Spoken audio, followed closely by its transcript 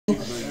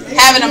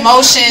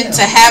emotion,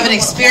 to have an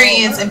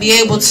experience, and be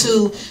able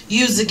to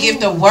use the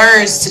gift of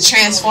words to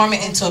transform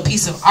it into a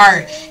piece of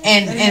art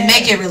and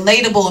make it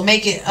relatable and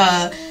make it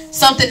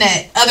something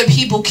that other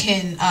people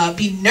can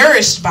be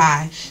nourished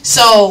by.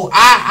 So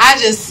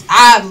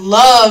I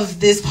love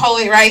this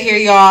poet right here,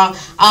 y'all.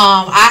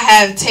 I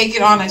have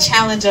taken on a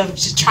challenge of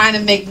just trying to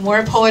make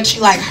more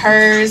poetry like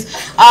hers,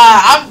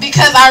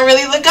 because I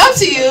really look up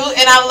to you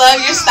and I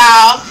love your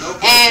style.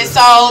 And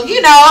so,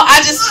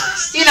 I just,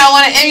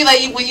 want to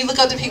emulate you. When you look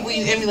up to people,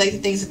 you emulate the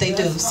things that they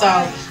do. So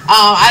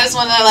I just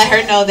want to let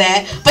her know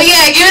that. But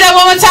yeah, give it up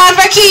one more time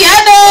for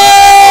Keana.